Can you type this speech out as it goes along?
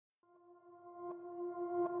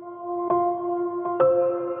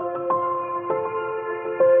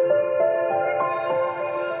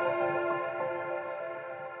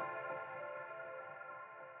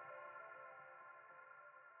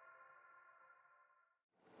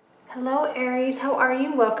Hello Aries, how are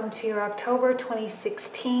you? Welcome to your October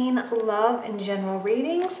 2016 love and general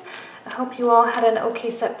readings. I hope you all had an okay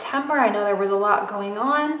September. I know there was a lot going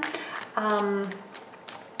on. And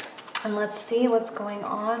let's see what's going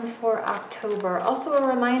on for October. Also a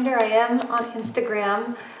reminder, I am on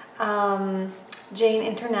Instagram, Jane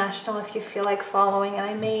International, if you feel like following. And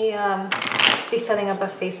I may be setting up a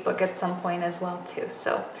Facebook at some point as well too.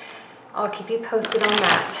 So I'll keep you posted on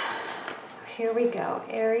that. Here we go.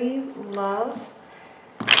 Aries, love,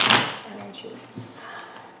 energies,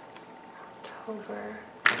 October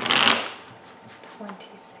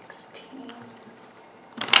 2016.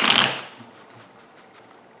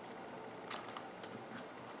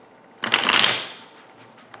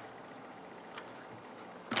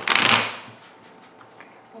 Okay,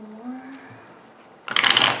 one more.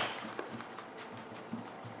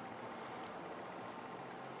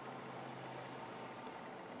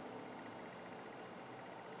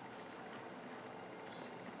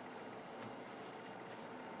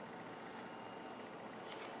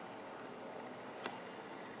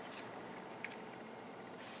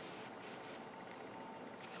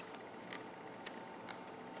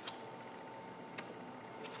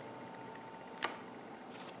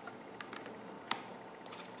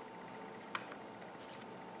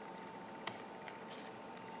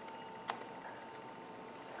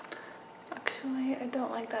 Actually, I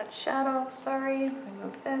don't like that shadow. Sorry.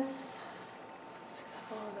 Remove this. See that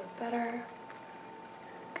a little bit better.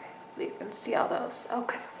 Okay, you can see all those.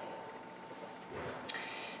 Okay.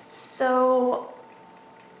 So,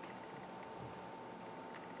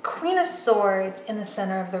 Queen of Swords in the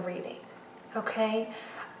center of the reading. Okay,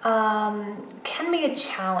 can be a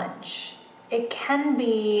challenge. It can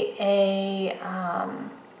be a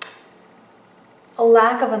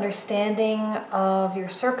lack of understanding of your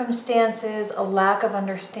circumstances, a lack of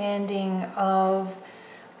understanding of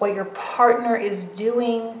what your partner is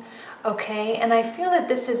doing, okay? And I feel that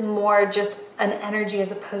this is more just an energy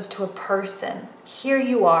as opposed to a person. Here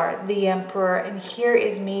you are, the Emperor, and here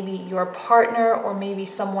is maybe your partner or maybe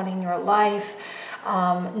someone in your life.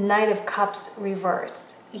 Knight of Cups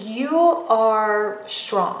reverse. You are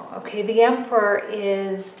strong, okay? The Emperor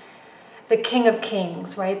is the King of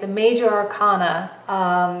Kings, right? The major arcana,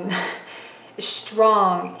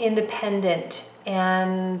 strong, independent,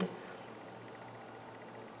 and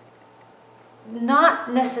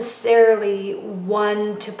not necessarily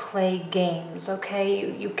one to play games,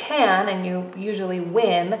 okay? You can, and you usually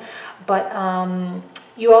win, but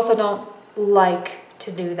you also don't like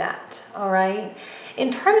to do that, all right?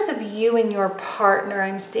 In terms of you and your partner,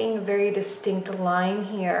 I'm seeing a very distinct line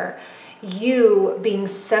here. You being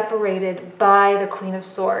separated by the Queen of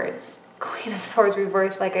Swords. Queen of Swords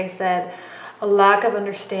reversed, like I said, a lack of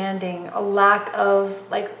understanding, a lack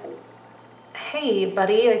of like, hey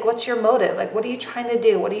buddy, like what's your motive? Like what are you trying to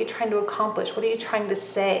do? What are you trying to accomplish? What are you trying to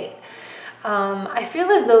say? I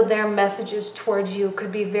feel as though their messages towards you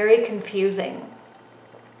could be very confusing.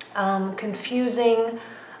 Confusing,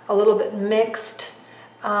 a little bit mixed.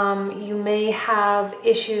 You may have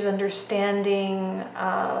issues understanding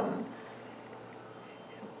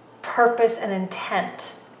purpose and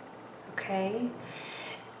intent, okay?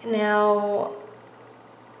 Now,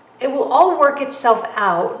 it will all work itself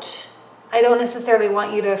out. I don't necessarily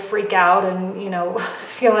want you to freak out and, you know,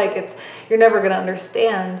 feel like you're never going to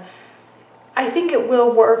understand. I think it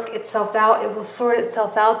will work itself out. It will sort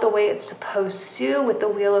itself out the way it's supposed to with the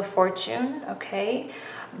Wheel of Fortune, okay?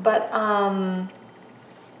 But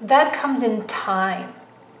that comes in time.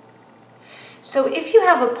 So if you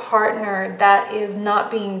have a partner that is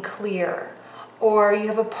not being clear, or you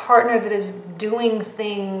have a partner that is doing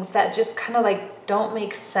things that just kind of like don't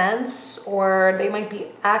make sense, or they might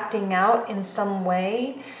be acting out in some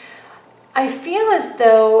way, I feel as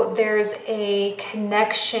though there's a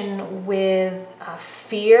connection with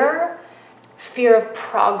fear of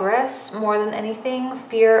progress more than anything,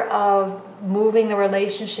 fear of moving the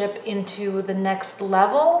relationship into the next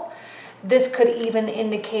level. This could even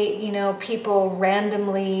indicate, you know, people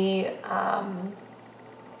randomly,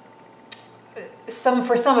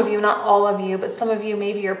 for some of you, not all of you, but some of you,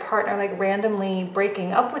 maybe your partner like randomly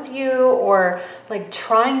breaking up with you or like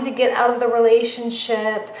trying to get out of the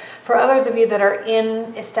relationship. For others of you that are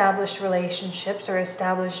in established relationships or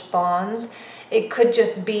established bonds, it could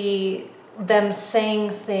just be them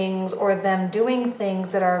saying things or them doing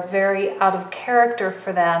things that are very out of character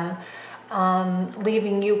for them.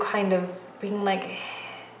 Leaving you kind of being like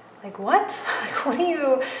what? Like, what are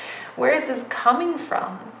you, where is this coming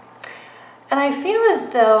from? And I feel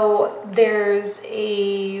as though there's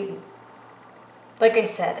like I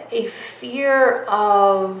said, a fear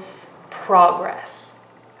of progress,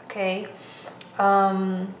 okay?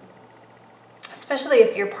 Especially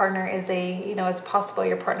if your partner is it's possible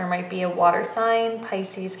your partner might be a water sign,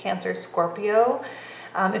 Pisces, Cancer, Scorpio.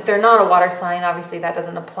 If they're not a water sign, obviously that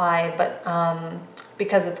doesn't apply, but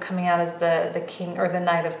because it's coming out as the King or the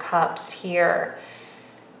Knight of Cups here,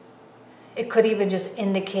 it could even just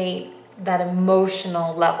indicate that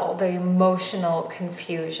emotional level, the emotional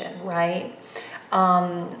confusion, right?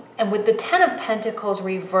 And with the Ten of Pentacles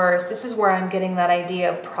reversed, this is where I'm getting that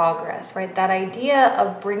idea of progress, right? That idea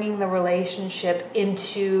of bringing the relationship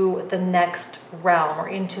into the next realm or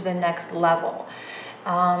into the next level.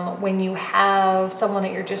 When you have someone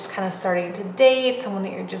that you're just kind of starting to date, someone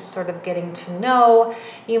that you're just sort of getting to know,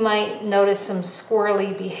 you might notice some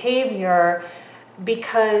squirrely behavior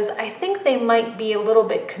because I think they might be a little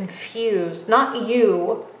bit confused. Not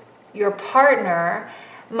you, your partner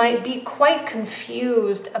might be quite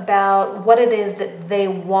confused about what it is that they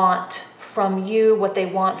want from you, what they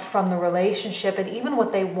want from the relationship, and even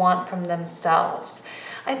what they want from themselves.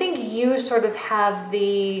 I think you sort of have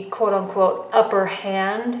the quote-unquote upper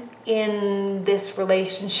hand in this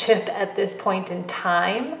relationship at this point in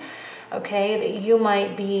time, okay? That you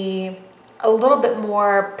might be a little bit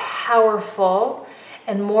more powerful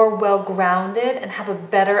and more well-grounded and have a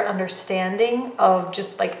better understanding of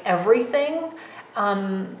just like everything,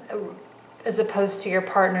 as opposed to your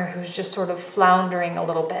partner who's just sort of floundering a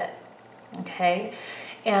little bit, okay?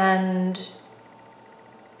 And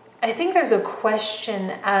I think there's a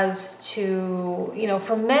question as to,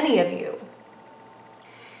 for many of you,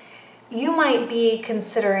 you might be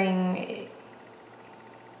considering,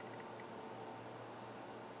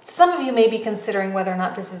 some of you may be considering whether or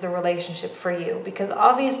not this is the relationship for you, because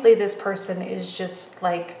obviously this person is just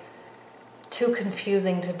like too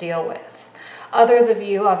confusing to deal with. Others of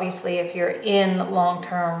you, obviously, if you're in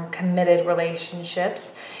long-term committed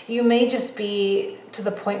relationships, you may just be to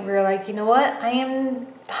the point where you're like, you know what, I'm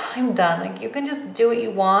done. Like, you can just do what you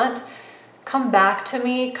want. Come back to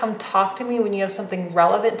me. Come talk to me when you have something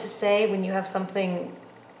relevant to say, when you have something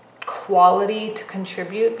quality to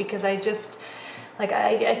contribute, because I just, like,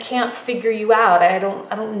 I can't figure you out. I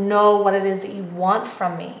don't know what it is that you want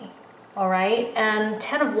from me. All right? And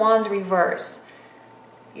Ten of Wands reverse.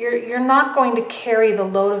 You're not going to carry the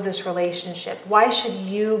load of this relationship. Why should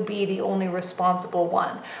you be the only responsible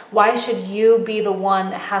one? Why should you be the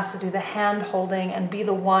one that has to do the hand holding and be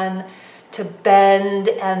the one to bend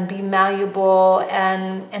and be malleable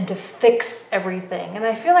and to fix everything? And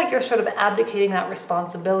I feel like you're sort of abdicating that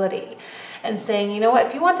responsibility and saying, you know what,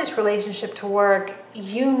 if you want this relationship to work,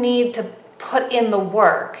 you need to put in the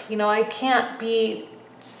work. I can't be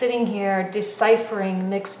sitting here deciphering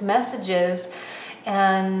mixed messages,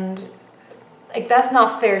 and like, that's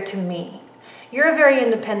not fair to me. You're a very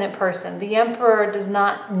independent person. The Emperor does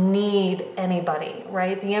not need anybody,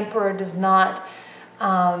 right? The Emperor does not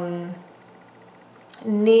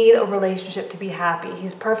need a relationship to be happy.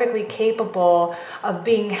 He's perfectly capable of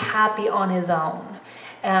being happy on his own.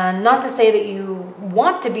 And not to say that you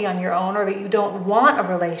want to be on your own or that you don't want a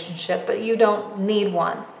relationship, but you don't need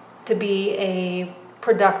one to be a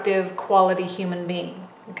productive, quality human being,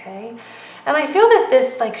 okay? And I feel that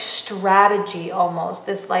this like strategy almost,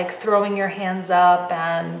 this like throwing your hands up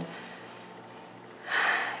and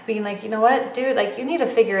being like, you know what, dude, like you need to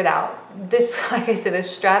figure it out. This, like I said, this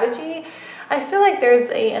strategy, I feel like there's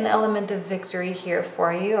an element of victory here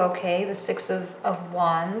for you, okay? The Six of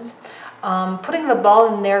Wands. Putting the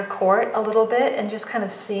ball in their court a little bit and just kind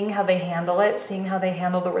of seeing how they handle it, seeing how they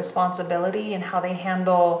handle the responsibility and how they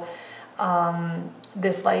handle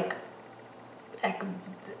this like,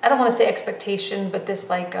 I don't want to say expectation, but this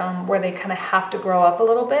like where they kind of have to grow up a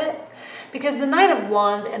little bit, because the Knight of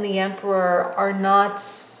Wands and the Emperor are not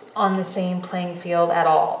on the same playing field at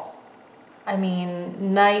all. I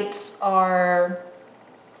mean, Knights are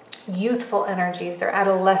youthful energies, they're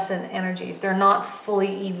adolescent energies, they're not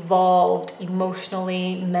fully evolved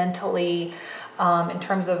emotionally, mentally, in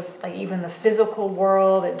terms of like even the physical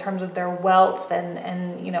world, in terms of their wealth and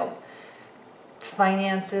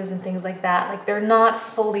finances and things like that. Like, they're not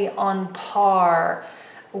fully on par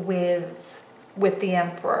with the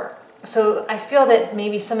Emperor. So I feel that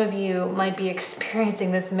maybe some of you might be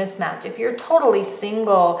experiencing this mismatch. If you're totally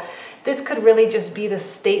single, this could really just be the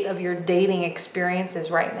state of your dating experiences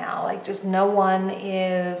right now. Like, just no one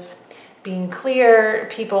is being clear.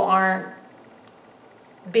 People aren't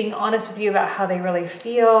being honest with you about how they really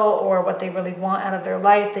feel or what they really want out of their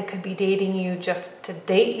life. They could be dating you just to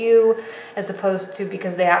date you as opposed to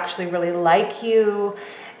because they actually really like you.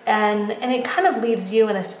 And it kind of leaves you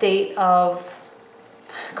in a state of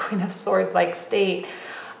Queen of Swords like state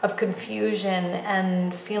of confusion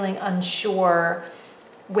and feeling unsure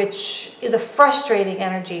which is a frustrating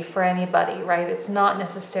energy for anybody, right? It's not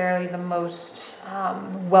necessarily the most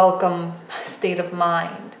welcome state of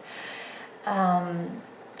mind.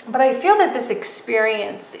 But I feel that this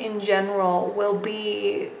experience in general will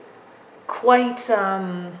be quite,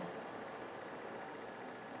 as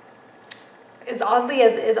odd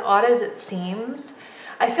as it seems,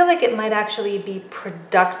 I feel like it might actually be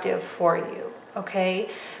productive for you, okay?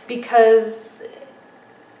 Because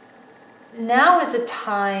now is a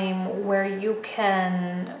time where you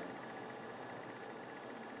can,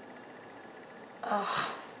 I'm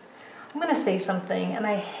going to say something, and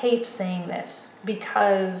I hate saying this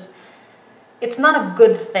because it's not a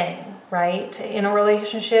good thing, right? In a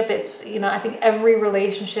relationship, it's, I think every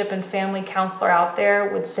relationship and family counselor out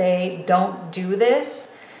there would say, don't do this.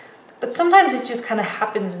 But sometimes it just kind of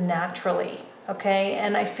happens naturally, okay?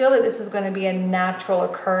 And I feel that this is going to be a natural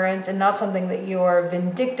occurrence and not something that you're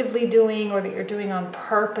vindictively doing or that you're doing on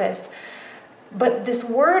purpose. But this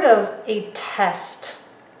word of a test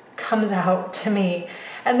comes out to me.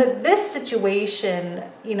 And that this situation,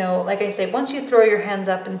 like I say, once you throw your hands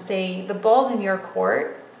up and say, the ball's in your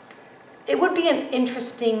court, it would be an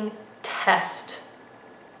interesting test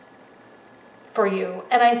for you.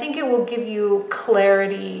 And I think it will give you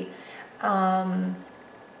clarity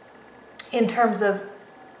in terms of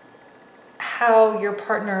how your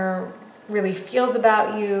partner really feels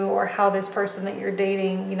about you, or how this person that you're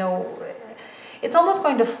dating, it's almost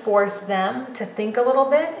going to force them to think a little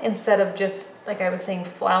bit instead of just, like I was saying,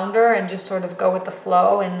 flounder and just sort of go with the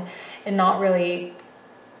flow and not really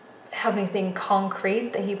have anything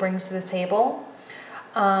concrete that he brings to the table.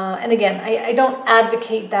 And again, I don't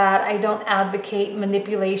advocate that. I don't advocate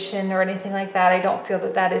manipulation or anything like that. I don't feel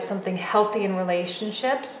that that is something healthy in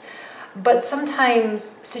relationships. But sometimes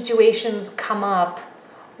situations come up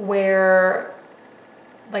where,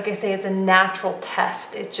 like I say, it's a natural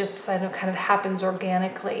test. It just kind of happens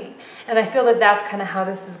organically. And I feel that that's kind of how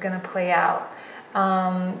this is going to play out.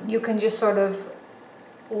 You can just sort of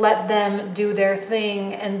let them do their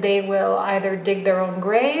thing, and they will either dig their own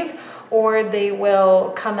grave, or they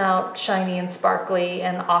will come out shiny and sparkly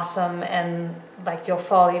and awesome, and like you'll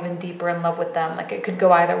fall even deeper in love with them. Like it could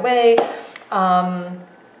go either way.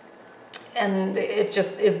 And it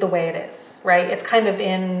just is the way it is, right? It's kind of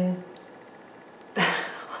in,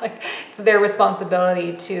 like, it's their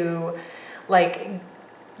responsibility to, like,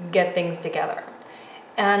 get things together.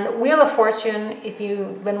 And Wheel of Fortune, if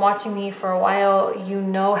you've been watching me for a while, you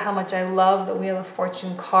know how much I love the Wheel of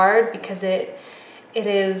Fortune card, because it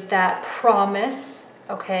is that promise,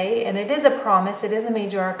 okay? And it is a promise. It is a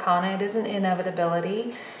major arcana. It is an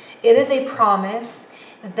inevitability. It is a promise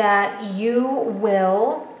that you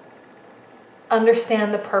will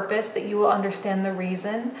understand the purpose, that you will understand the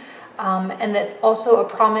reason, and that also a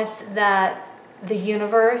promise that the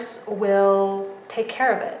universe will take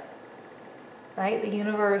care of it, right? The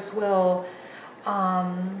universe will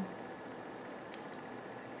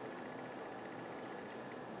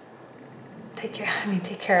take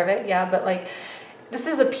care of it, yeah, but like, this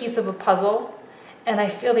is a piece of a puzzle, and I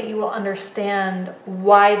feel that you will understand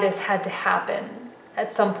why this had to happen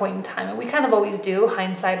at some point in time. And we kind of always do.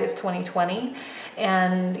 Hindsight is 20/20,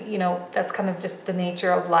 and that's kind of just the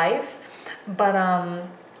nature of life. But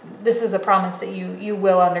this is a promise that you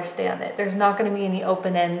will understand it. There's not going to be any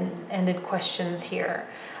open-ended questions here.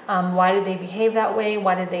 Why did they behave that way?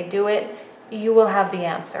 Why did they do it? You will have the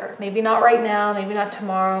answer. Maybe not right now, maybe not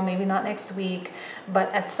tomorrow, maybe not next week,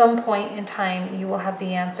 but at some point in time, you will have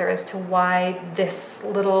the answer as to why this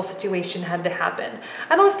little situation had to happen.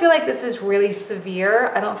 I don't feel like this is really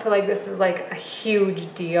severe. I don't feel like this is like a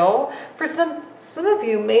huge deal. For some of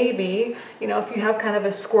you, maybe, if you have kind of a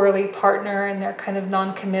squirrely partner and they're kind of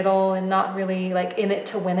non-committal and not really like in it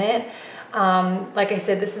to win it, like I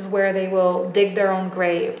said, this is where they will dig their own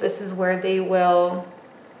grave. This is where they'll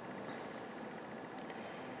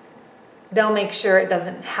make sure it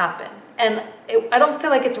doesn't happen. And I don't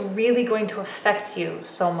feel like it's really going to affect you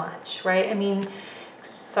so much, right? I mean,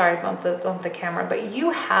 sorry, bump the camera, but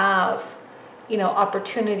you have,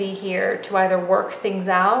 opportunity here to either work things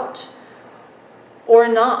out or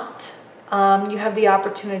not. You have the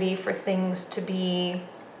opportunity for things to be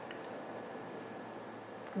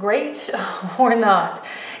great or not.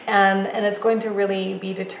 And it's going to really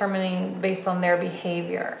be determining based on their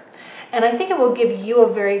behavior. And I think it will give you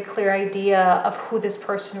a very clear idea of who this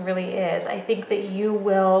person really is. I think that you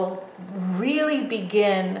will really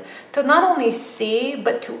begin to not only see,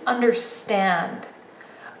 but to understand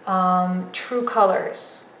true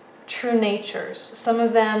colors, true natures. Some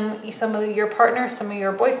of your partners, some of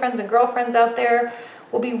your boyfriends and girlfriends out there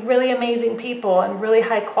will be really amazing people and really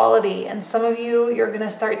high quality. And some of you, you're going to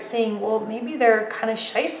start seeing, well, maybe they're kind of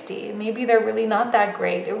shisty. Maybe they're really not that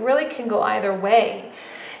great. It really can go either way.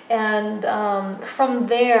 And from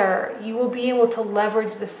there, you will be able to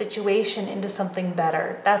leverage the situation into something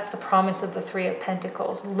better. That's the promise of the Three of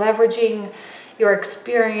Pentacles. Leveraging your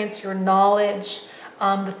experience, your knowledge,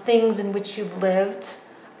 the things in which you've lived,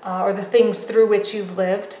 or the things through which you've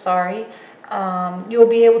lived, sorry. You'll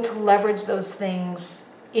be able to leverage those things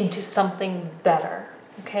into something better.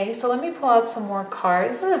 Okay, so let me pull out some more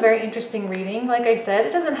cards. This is a very interesting reading. Like I said,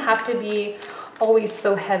 it doesn't have to be always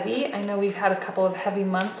so heavy. I know we've had a couple of heavy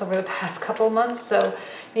months over the past couple of months, so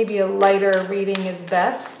maybe a lighter reading is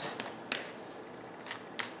best.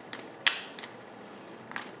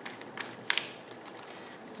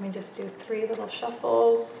 Let me just do 3 little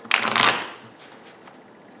shuffles.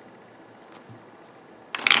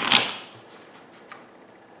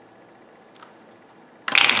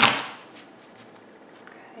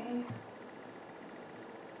 Okay.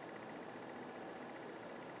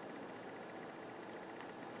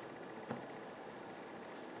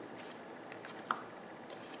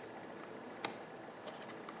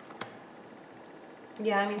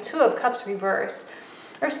 Yeah, I mean, 2 of Cups reverse.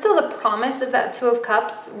 There's still the promise of that 2 of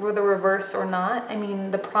Cups, whether reverse or not. I mean,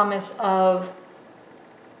 the promise of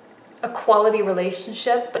a quality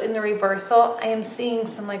relationship, but in the reversal, I am seeing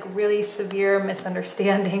some like really severe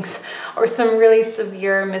misunderstandings or some really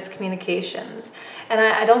severe miscommunications. And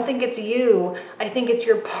I don't think it's you. I think it's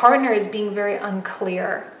your partner is being very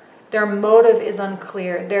unclear. Their motive is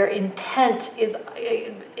unclear. Their intent is,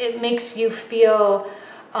 it makes you feel...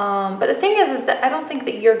 but the thing is that I don't think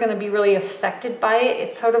that you're going to be really affected by it.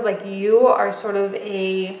 It's sort of like you are sort of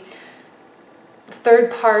a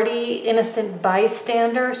third party, innocent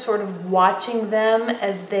bystander, sort of watching them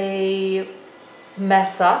as they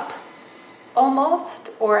mess up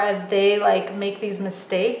almost, or as they like make these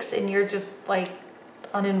mistakes and you're just like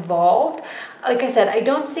uninvolved. Like I said, I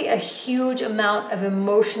don't see a huge amount of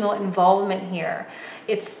emotional involvement here.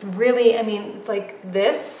 It's really, I mean, it's like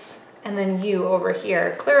this. And then you over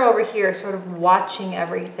here, clear over here, sort of watching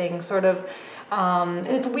everything, sort of, and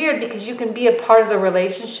it's weird because you can be a part of the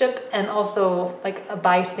relationship and also like a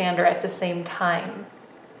bystander at the same time.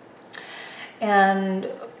 And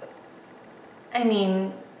I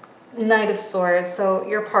mean, Knight of Swords, so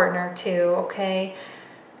your partner too, okay?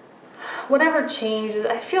 Whatever changes,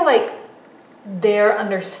 I feel like their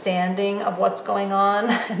understanding of what's going on,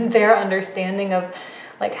 and their understanding of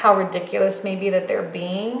like how ridiculous maybe that they're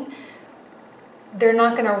being, they're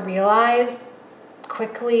not going to realize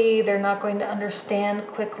quickly, they're not going to understand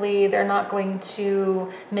quickly, they're not going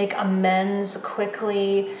to make amends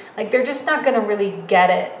quickly. Like they're just not going to really get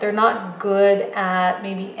it. They're not good at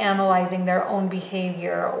maybe analyzing their own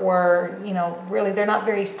behavior, or, you know, really they're not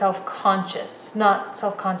very self-conscious. Not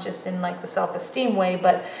self-conscious in like the self-esteem way,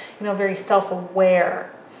 but, you know, very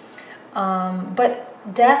self-aware.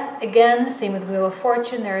 But death, again, same with Wheel of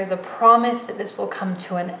Fortune, there is a promise that this will come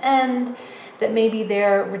to an end, that maybe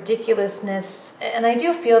their ridiculousness, and I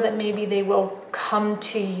do feel that maybe they will come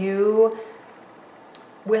to you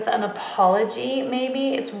with an apology,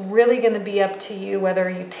 maybe. It's really going to be up to you whether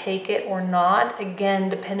you take it or not, again,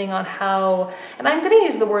 depending on how, and I'm going to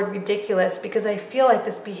use the word ridiculous because I feel like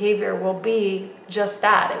this behavior will be just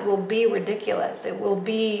that. It will be ridiculous. It will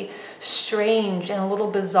be strange and a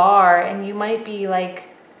little bizarre, and you might be like,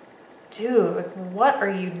 dude, like, what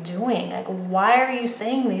are you doing? Like, why are you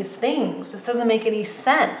saying these things? This doesn't make any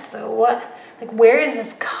sense. So what, like, where is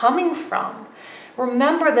this coming from?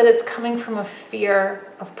 Remember that it's coming from a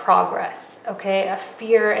fear of progress, okay? A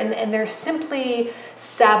fear, and they're simply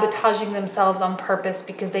sabotaging themselves on purpose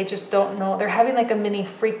because they just don't know. They're having like a mini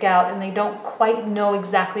freak out and they don't quite know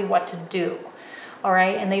exactly what to do, all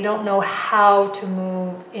right? And they don't know how to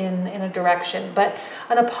move in a direction. But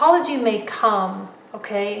an apology may come,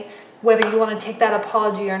 okay? Whether you want to take that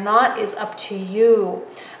apology or not is up to you.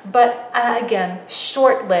 But again,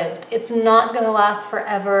 short-lived. It's not going to last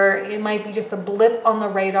forever. It might be just a blip on the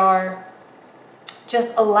radar.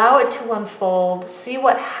 Just allow it to unfold. See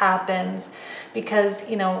what happens. Because,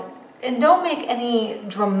 you know, and don't make any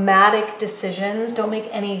dramatic decisions. Don't make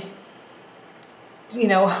any, you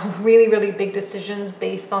know, really, really big decisions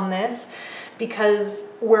based on this. Because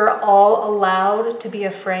we're all allowed to be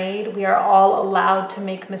afraid. We are all allowed to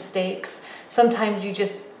make mistakes. Sometimes you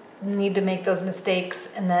just need to make those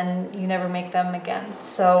mistakes and then you never make them again.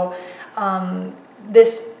 So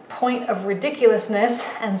this point of ridiculousness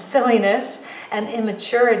and silliness and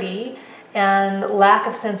immaturity and lack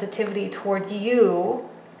of sensitivity toward you,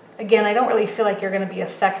 again, I don't really feel like you're going to be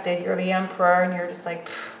affected. You're the emperor and you're just like,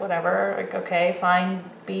 whatever, like, okay, fine,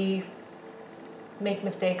 make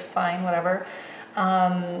mistakes, fine, whatever.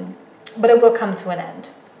 But it will come to an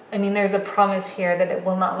end. I mean, there's a promise here that it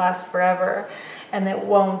will not last forever, and it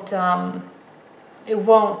won't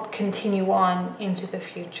continue on into the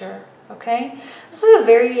future. Okay, this is a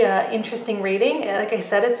very interesting reading. Like I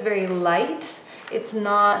said, it's very light. It's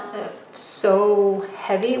not so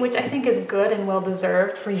heavy, which I think is good and well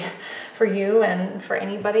deserved for you and for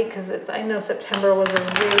anybody, because I know September was a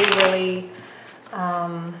really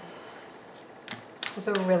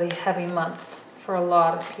heavy month for a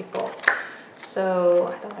lot of people. So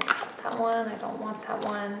I don't accept that one. I don't want that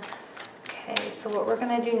one. Okay, so what we're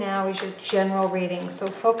going to do now is your general reading. So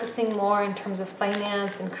focusing more in terms of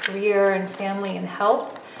finance and career and family and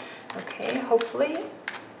health. Okay, hopefully.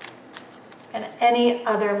 And any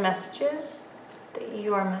other messages that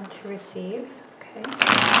you are meant to receive. Okay.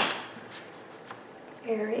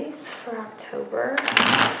 Aries for October.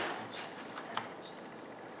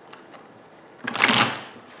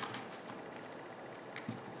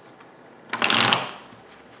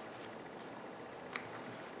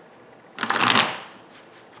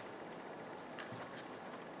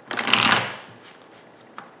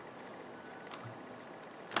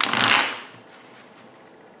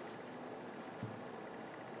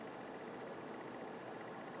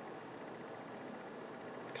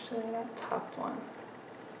 Actually, that top one.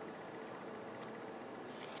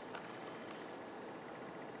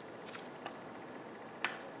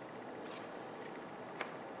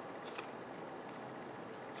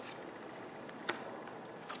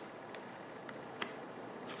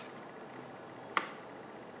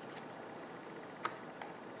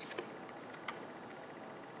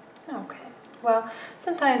 Okay, well,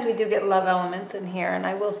 sometimes we do get love elements in here, and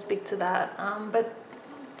I will speak to that, but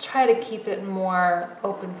try to keep it more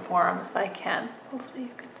open forum if I can. Hopefully you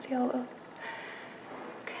can see all those.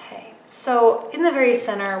 Okay, so in the very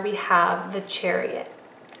center we have the Chariot,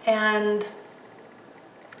 and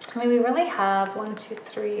I mean, we really have 1, 2,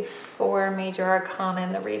 3, 4 major arcana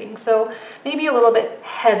in the reading, so maybe a little bit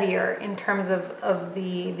heavier in terms of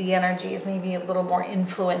the energies, maybe a little more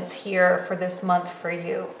influence here for this month for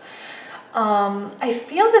you. I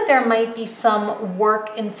feel that there might be some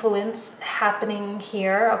work influence happening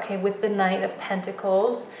here, okay, with the Knight of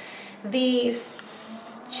Pentacles. The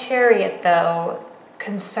Chariot, though,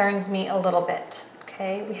 concerns me a little bit,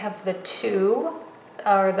 okay? We have the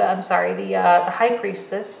High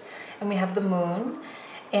Priestess, and we have the Moon,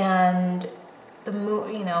 and the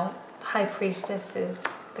Moon, you know, High Priestess is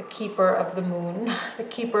the keeper of the moon, the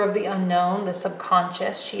keeper of the unknown, the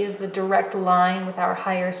subconscious. She is the direct line with our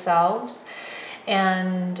higher selves,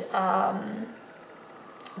 and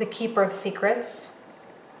the keeper of secrets.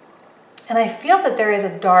 And I feel that there is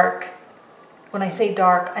a dark, when I say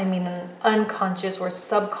dark, I mean an unconscious or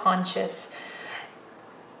subconscious,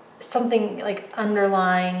 something like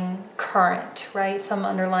underlying current, right? Some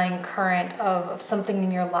underlying current of something in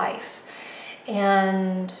your life.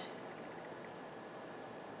 And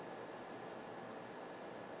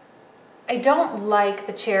I don't like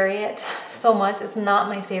the Chariot so much. It's not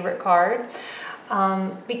my favorite card,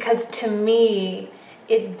 because to me,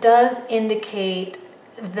 it does indicate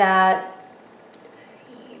that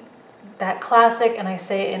classic, and I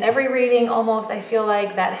say it in every reading almost, I feel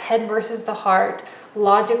like that head versus the heart,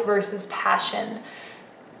 logic versus passion.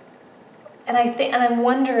 And I'm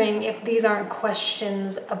wondering if these aren't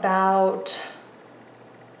questions about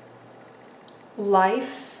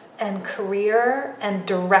life and career and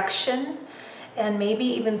direction, and maybe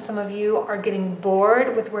even some of you are getting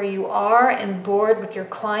bored with where you are, and bored with your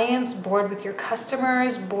clients, bored with your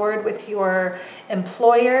customers, bored with your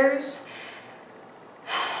employers,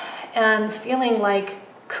 and feeling like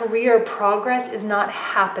career progress is not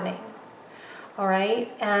happening. All right,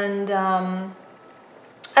 and I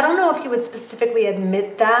don't know if you would specifically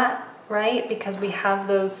admit that, right, because we have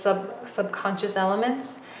those subconscious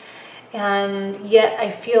elements. And yet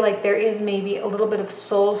I feel like there is maybe a little bit of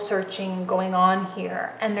soul searching going on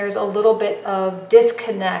here. And there's a little bit of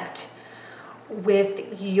disconnect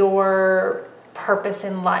with your purpose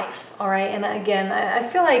in life. All right. And again, I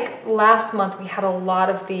feel like last month we had a lot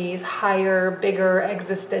of these higher, bigger,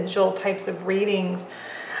 existential types of readings,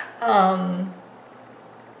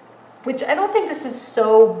 which I don't think this is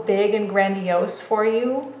so big and grandiose for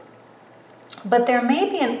you. But there may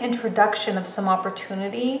be an introduction of some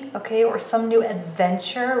opportunity, okay, or some new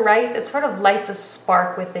adventure, right? It sort of lights a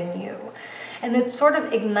spark within you. And it sort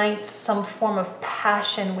of ignites some form of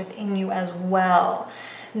passion within you as well.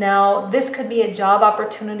 Now, this could be a job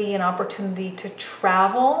opportunity, an opportunity to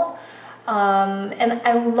travel. And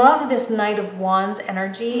I love this Knight of Wands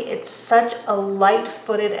energy. It's such a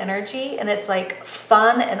light-footed energy, and it's like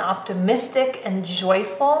fun and optimistic and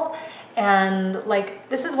joyful. And like,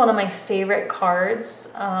 this is one of my favorite cards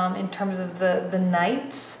in terms of the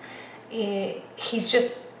Knights. He's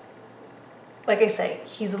just, like I say,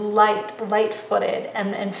 he's light-footed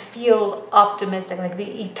and feels optimistic. Like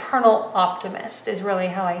the eternal optimist is really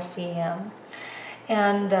how I see him.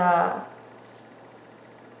 And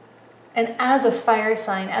as a fire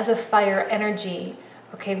sign, as a fire energy,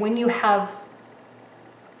 okay, when you have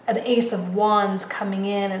an Ace of Wands coming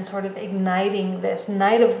in and sort of igniting this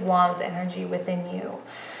Knight of Wands energy within you,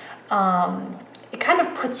 it kind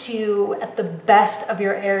of puts you at the best of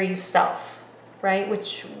your Aries self, right?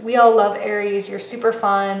 Which we all love Aries. You're super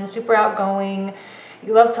fun, super outgoing.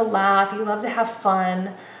 You love to laugh. You love to have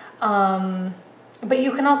fun. But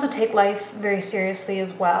you can also take life very seriously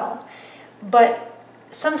as well. But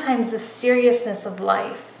sometimes the seriousness of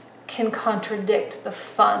life can contradict the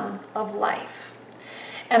fun of life.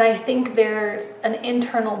 And I think there's an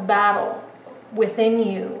internal battle within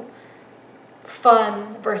you,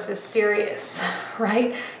 fun versus serious,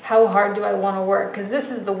 right? How hard do I want to work? Because this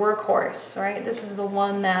is the workhorse, right? This is the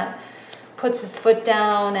one that puts his foot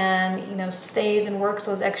down and, you know, stays and works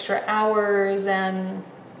those extra hours and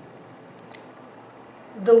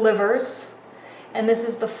delivers. And this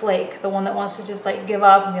is the flake, the one that wants to just like give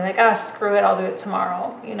up and be like, ah, screw it, I'll do it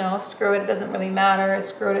tomorrow. You know, screw it, it doesn't really matter.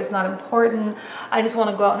 Screw it, it's not important. I just want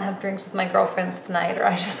to go out and have drinks with my girlfriends tonight, or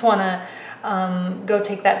I just want to go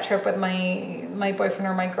take that trip with my boyfriend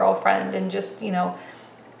or my girlfriend and just, you know,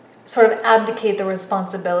 sort of abdicate the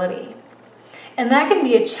responsibility. And that can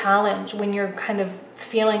be a challenge when you're kind of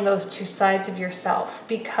feeling those two sides of yourself,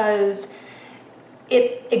 because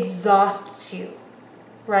it exhausts you.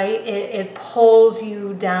 Right? It pulls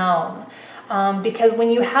you down. Because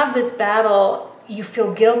when you have this battle, you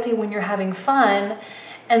feel guilty when you're having fun.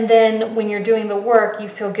 And then when you're doing the work, you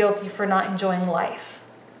feel guilty for not enjoying life.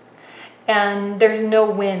 And there's no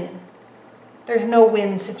win. There's no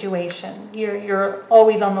win situation. You're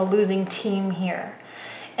always on the losing team here.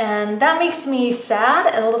 And that makes me sad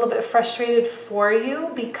and a little bit frustrated for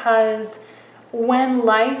you, because when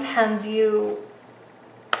life hands you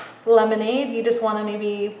lemonade, you just want to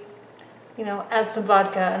maybe, you know, add some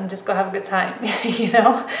vodka and just go have a good time, you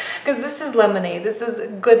know, because this is lemonade. This is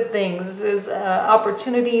good things. This is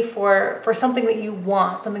opportunity for something that you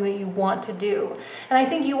want, something that you want to do. And I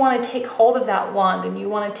think you want to take hold of that wand, and you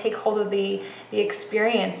want to take hold of the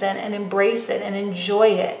experience and embrace it and enjoy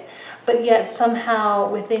it. But yet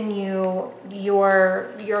somehow within you,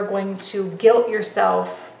 you're going to guilt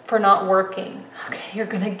yourself for not working. Okay, you're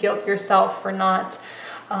going to guilt yourself for not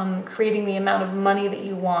creating the amount of money that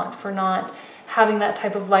you want, for not having that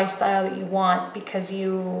type of lifestyle that you want, because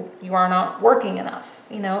you are not working enough,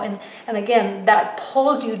 you know. And again, that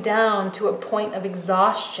pulls you down to a point of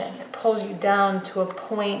exhaustion. It pulls you down to a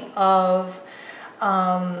point of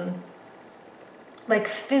like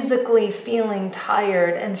physically feeling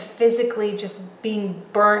tired and physically just being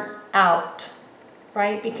burnt out,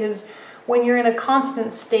 right? Because when you're in a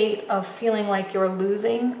constant state of feeling like you're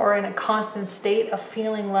losing, or in a constant state of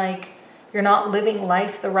feeling like you're not living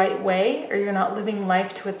life the right way, or you're not living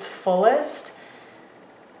life to its fullest,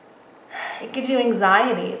 it gives you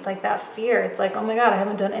anxiety. It's like that fear. It's like, oh my God, I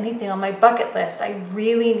haven't done anything on my bucket list. I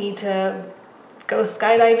really need to go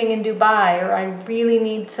skydiving in Dubai, or I really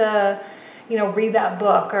need to, you know, read that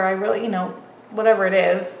book, or I really, you know, whatever it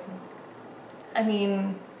is. I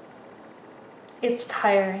mean, it's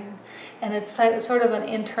tiring. And it's sort of an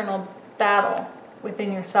internal battle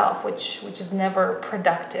within yourself, which is never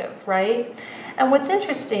productive, right? And what's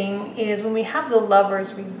interesting is when we have the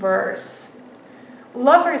Lovers reverse,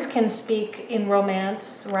 lovers can speak in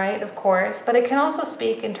romance, right, of course, but it can also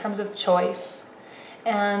speak in terms of choice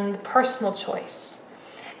and personal choice.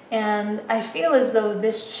 And I feel as though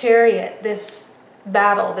this Chariot, this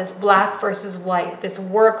battle, this black versus white, this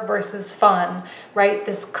work versus fun, right,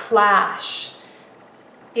 this clash,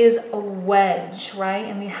 is a wedge, right?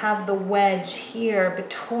 And we have the wedge here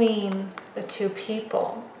between the two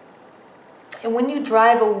people. And when you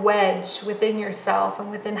drive a wedge within yourself and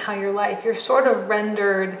within how your life, you're sort of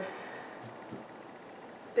rendered,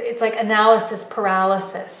 it's like analysis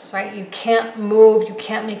paralysis, right? You can't move, you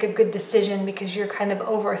can't make a good decision because you're kind of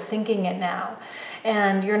overthinking it now.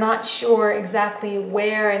 And you're not sure exactly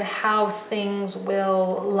where and how things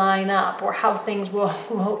will line up, or how things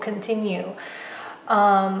will continue. But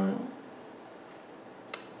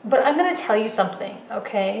I'm going to tell you something,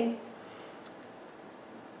 okay?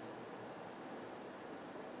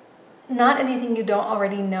 not anything you don't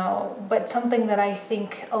already know, but something that I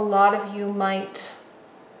think a lot of you might,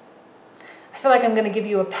 I feel like I'm going to give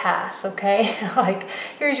you a pass, okay? Like,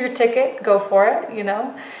 here's your ticket, go for it, you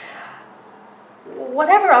know?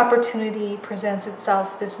 Whatever opportunity presents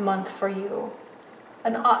itself this month for you,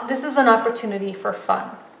 this is an opportunity for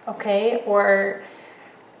fun, okay? Or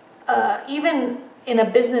even in a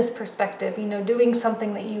business perspective, you know, doing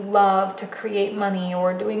something that you love to create money,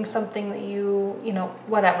 or doing something that you know,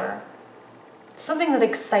 whatever. Something that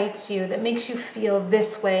excites you, that makes you feel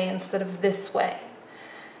this way instead of this way.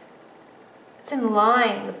 It's in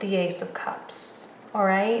line with the Ace of Cups, all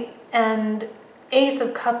right? And Ace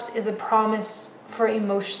of Cups is a promise for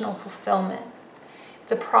emotional fulfillment.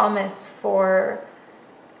 It's a promise for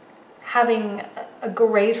having a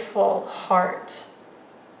grateful heart.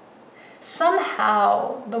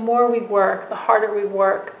 Somehow, the more we work, the harder we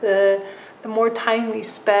work, the more time we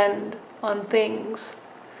spend on things,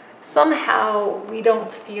 somehow we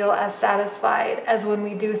don't feel as satisfied as when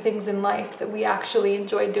we do things in life that we actually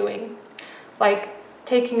enjoy doing. Like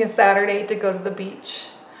taking a Saturday to go to the beach,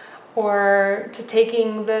 or to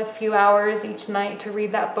taking the few hours each night to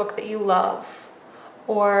read that book that you love,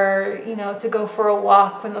 or, you know, to go for a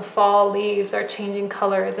walk when the fall leaves are changing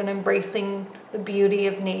colors and embracing the beauty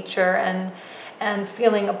of nature and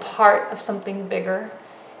feeling a part of something bigger,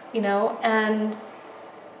 you know. And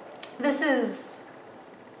this is,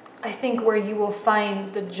 I think, where you will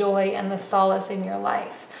find the joy and the solace in your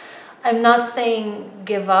life. I'm not saying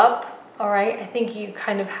give up, all right? I think you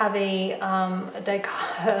kind of have a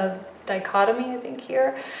dichotomy, I think,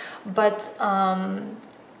 here. But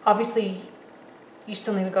obviously, you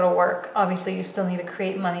still need to go to work. Obviously, you still need to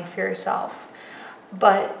create money for yourself.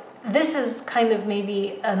 But this is kind of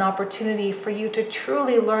maybe an opportunity for you to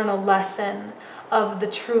truly learn a lesson of the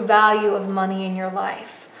true value of money in your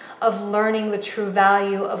life, of learning the true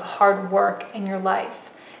value of hard work in your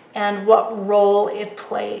life and what role it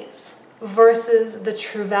plays, versus the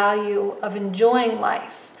true value of enjoying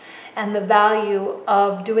life and the value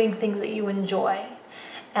of doing things that you enjoy,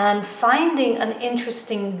 and finding an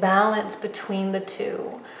interesting balance between the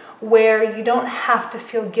two, where you don't have to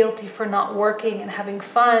feel guilty for not working and having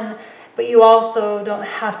fun, but you also don't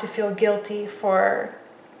have to feel guilty for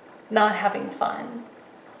not having fun.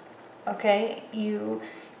 Okay? You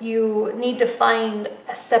need to find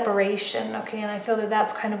a separation, okay? And I feel that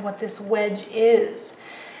that's kind of what this wedge is.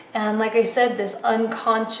 And like I said, this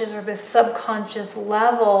unconscious or this subconscious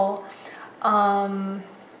level,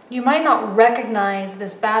 you might not recognize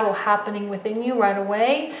this battle happening within you right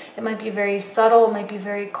away. It might be very subtle, it might be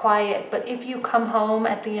very quiet. But if you come home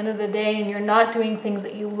at the end of the day and you're not doing things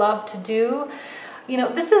that you love to do, you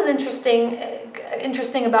know, this is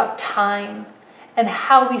interesting about time and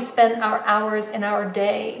how we spend our hours in our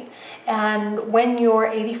day. And when you're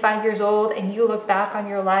 85 years old and you look back on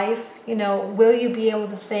your life, you know, will you be able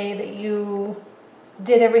to say that you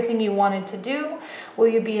did everything you wanted to do? Will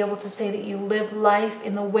you be able to say that you lived life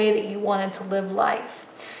in the way that you wanted to live life?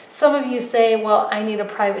 Some of you say, well, I need a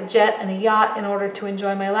private jet and a yacht in order to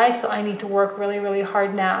enjoy my life, so I need to work really, really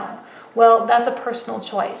hard now. Well, that's a personal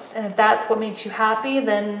choice. And if that's what makes you happy,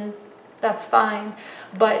 then that's fine.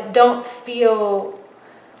 But don't feel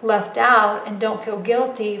left out and don't feel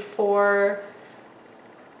guilty for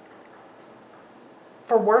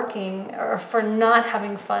working or for not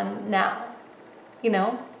having fun now. You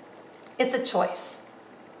know, it's a choice,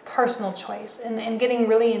 personal choice, and getting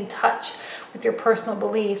really in touch with your personal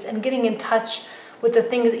beliefs and getting in touch with the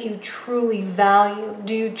things that you truly value.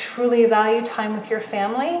 Do you truly value time with your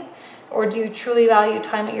family, or do you truly value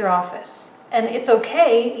time at your office? And it's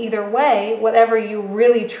okay either way, whatever you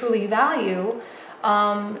really truly value,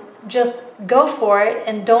 just go for it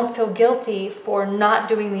and don't feel guilty for not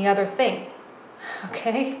doing the other thing.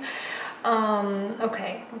 Okay?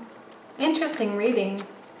 Okay. Interesting reading.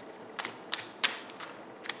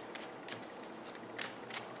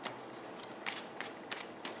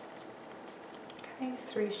 Okay,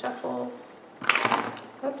 3 shuffles.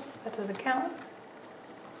 Whoops, that doesn't count.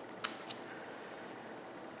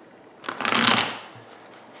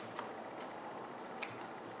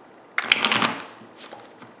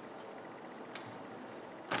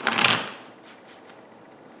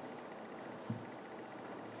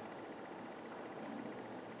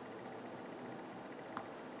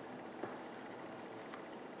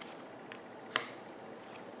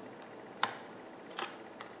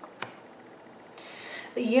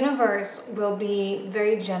 The universe will be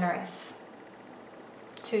very generous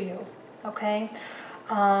to you, okay?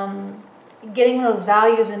 Getting those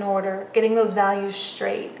values in order, getting those values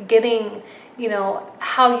straight, getting, you know,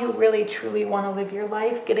 how you really truly want to live your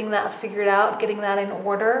life, getting that figured out, getting that in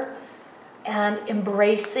order, and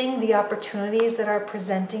embracing the opportunities that are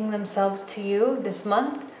presenting themselves to you this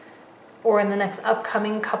month or in the next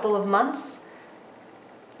upcoming couple of months,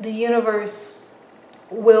 the universe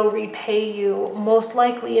will repay you, most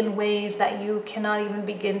likely in ways that you cannot even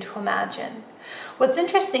begin to imagine. What's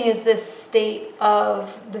interesting is this state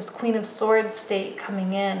of this Queen of Swords state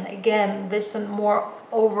coming in. Again, there's some more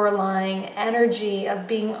overlying energy of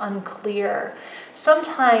being unclear.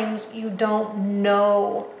 Sometimes you don't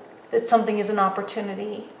know that something is an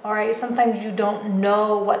opportunity, all right? Sometimes you don't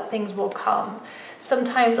know what things will come.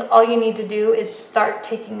 Sometimes all you need to do is start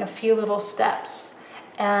taking a few little steps.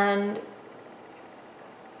 And,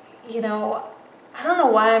 you know, I don't know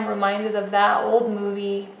why I'm reminded of that old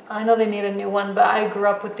movie. I know they made a new one, but I grew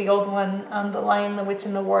up with the old one, The Lion, the Witch,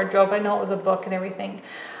 and the Wardrobe. I know it was a book and everything.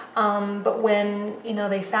 But when, you know,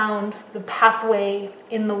 they found the pathway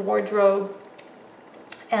in the wardrobe,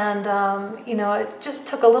 and, you know, it just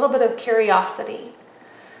took a little bit of curiosity,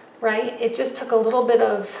 right? It just took a little bit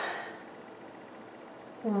of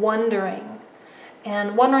wondering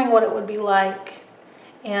what it would be like.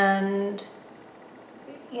 And,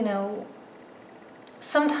 you know,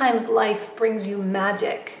 sometimes life brings you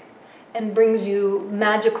magic and brings you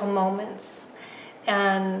magical moments,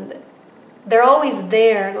 and they're always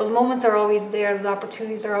there. Those moments are always there. Those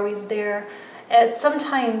opportunities are always there. And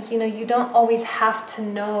sometimes, you know, you don't always have to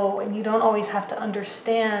know, and you don't always have to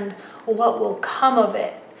understand what will come of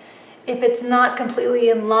it. If it's not completely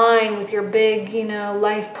in line with your big, you know,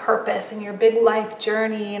 life purpose and your big life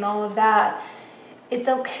journey and all of that, it's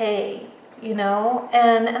okay. You know,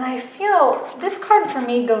 and I feel this card for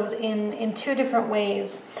me goes in two different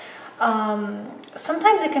ways.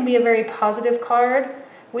 Sometimes it can be a very positive card,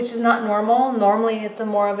 which is not normal. Normally it's a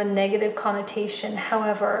more of a negative connotation.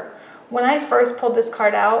 However, when I first pulled this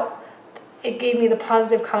card out, it gave me the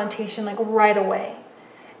positive connotation like right away.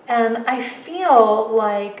 And I feel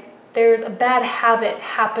like there's a bad habit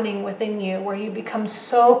happening within you where you become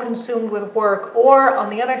so consumed with work, or on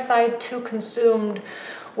the other side, too consumed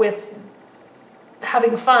with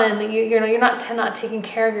having fun that you're not taking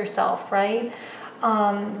care of yourself, right?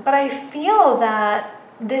 But I feel that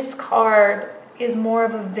this card is more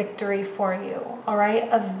of a victory for you, all right?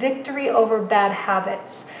 A victory over bad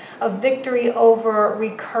habits, a victory over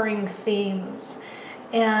recurring themes.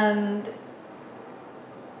 And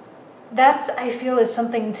that's, I feel, is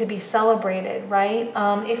something to be celebrated, right?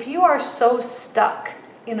 If you are so stuck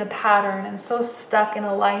in a pattern and so stuck in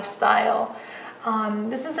a lifestyle,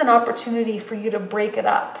 this is an opportunity for you to break it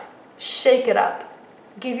up, shake it up,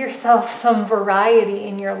 give yourself some variety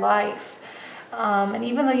in your life. And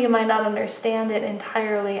even though you might not understand it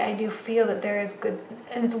entirely, I do feel that there is good,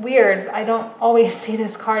 and it's weird. I don't always see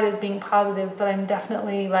this card as being positive, but I'm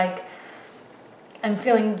definitely like, I'm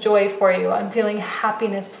feeling joy for you. I'm feeling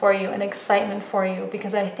happiness for you and excitement for you,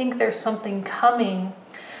 because I think there's something coming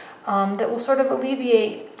that will sort of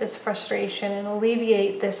alleviate this frustration and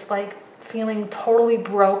alleviate this like feeling totally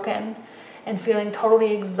broken and feeling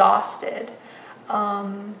totally exhausted,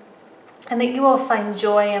 and that you will find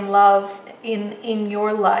joy and love in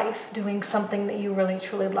your life doing something that you really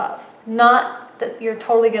truly love. Not that you're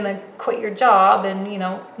totally going to quit your job and, you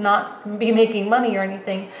know, not be making money or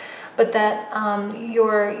anything, but that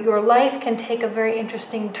your life can take a very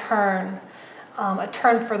interesting turn, a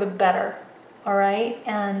turn for the better. All right,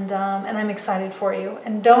 and I'm excited for you.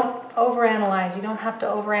 And don't overanalyze. You don't have to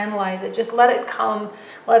overanalyze it. Just let it come,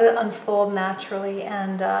 let it unfold naturally,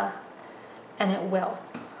 and it will.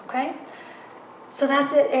 Okay. So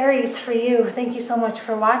that's it, Aries, for you. Thank you so much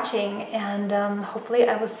for watching, and hopefully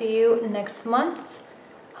I will see you next month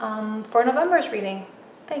for November's reading.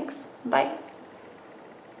 Thanks. Bye.